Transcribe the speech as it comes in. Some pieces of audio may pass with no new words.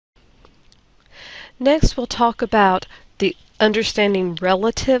Next, we'll talk about the understanding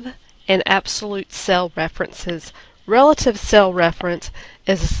relative and absolute cell references. Relative cell reference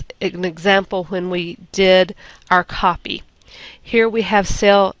is an example when we did our copy. Here we have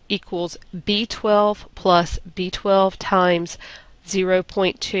cell equals B12 plus B12 times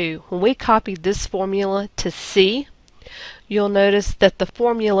 0.2. When we copied this formula to C, you'll notice that the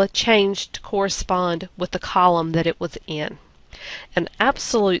formula changed to correspond with the column that it was in. An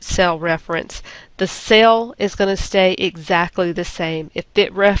absolute cell reference, the cell is going to stay exactly the same. If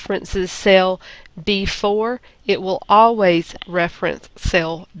it references cell B4, it will always reference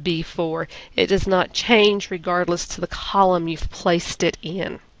cell B4. It does not change regardless to the column you've placed it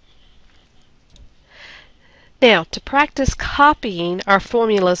in. Now, to practice copying our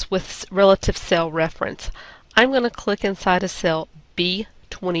formulas with relative cell reference, I'm going to click inside a cell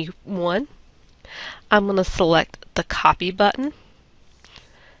B21. I'm going to select the Copy button.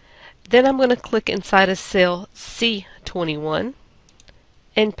 Then I'm going to click inside a cell C21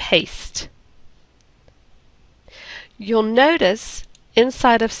 and paste. You'll notice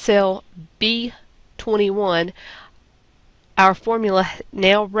inside of cell B21 our formula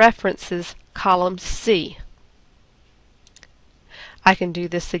now references column C. I can do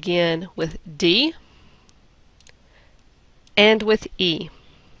this again with D and with E.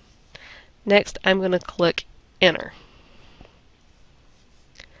 Next, I'm going to click Enter.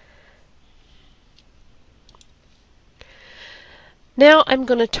 Now I'm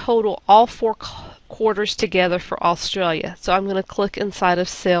going to total all four quarters together for Australia. So I'm going to click inside of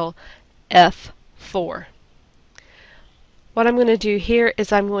cell F4. What I'm going to do here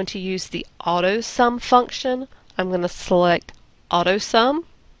is I'm going to use the AutoSum function. I'm going to select AutoSum.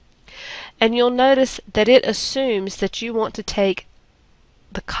 And you'll notice that it assumes that you want to take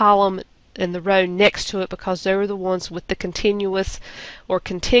the column and the row next to it because they're the ones with the continuous or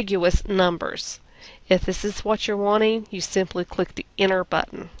contiguous numbers. If this is what you're wanting, you simply click the Enter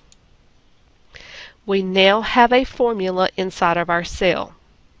button. We now have a formula inside of our cell.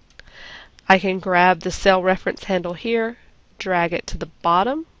 I can grab the cell reference handle here, drag it to the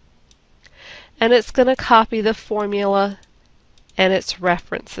bottom, and it's going to copy the formula and its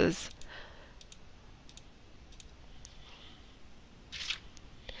references.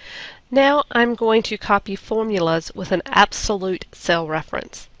 Now I'm going to copy formulas with an absolute cell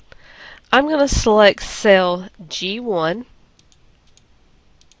reference. I'm going to select cell G1,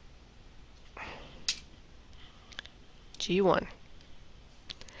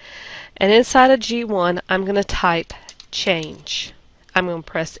 and inside of G1 I'm going to type change. I'm going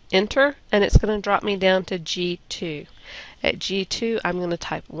to press enter and it's going to drop me down to G2. At G2 I'm going to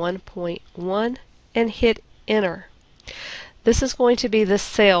type 1.1 and hit enter. This is going to be the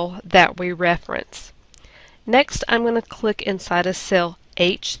cell that we reference. Next I'm going to click inside of cell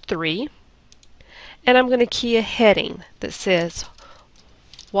H3 and I'm going to key a heading that says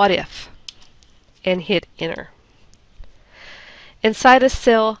what if and hit enter. Inside of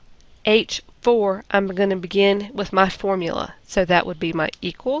cell H4 I'm going to begin with my formula, so that would be my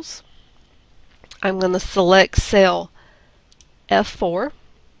equals. I'm going to select cell F4.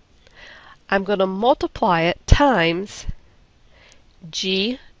 I'm going to multiply it times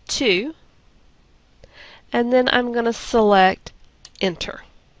G2 and then I'm going to select enter.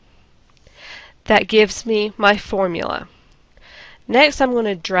 That gives me my formula. Next I'm going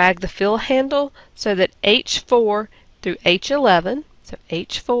to drag the fill handle so that H4 through H11, so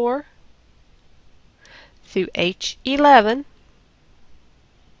H4 through H11,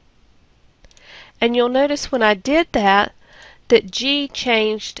 and you'll notice when I did that G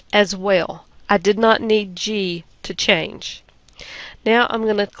changed as well. I did not need G to change. Now I'm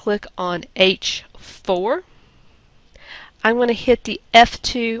going to click on H4. I'm going to hit the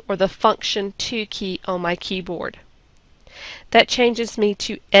F2 or the function 2 key on my keyboard. That changes me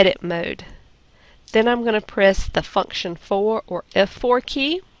to edit mode. Then I'm going to press the function 4 or F4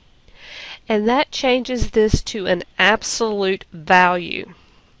 key, and that changes this to an absolute value.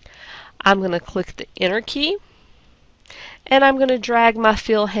 I'm going to click the enter key and I'm going to drag my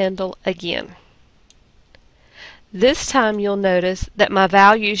fill handle again. This time you'll notice that my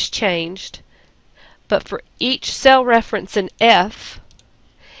values changed, but for each cell reference in F,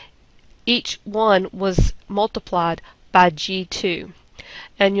 each one was multiplied by G2.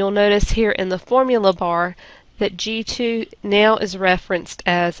 And you'll notice here in the formula bar that G2 now is referenced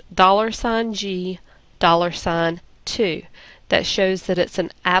as $G, $2. That shows that it's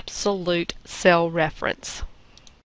an absolute cell reference.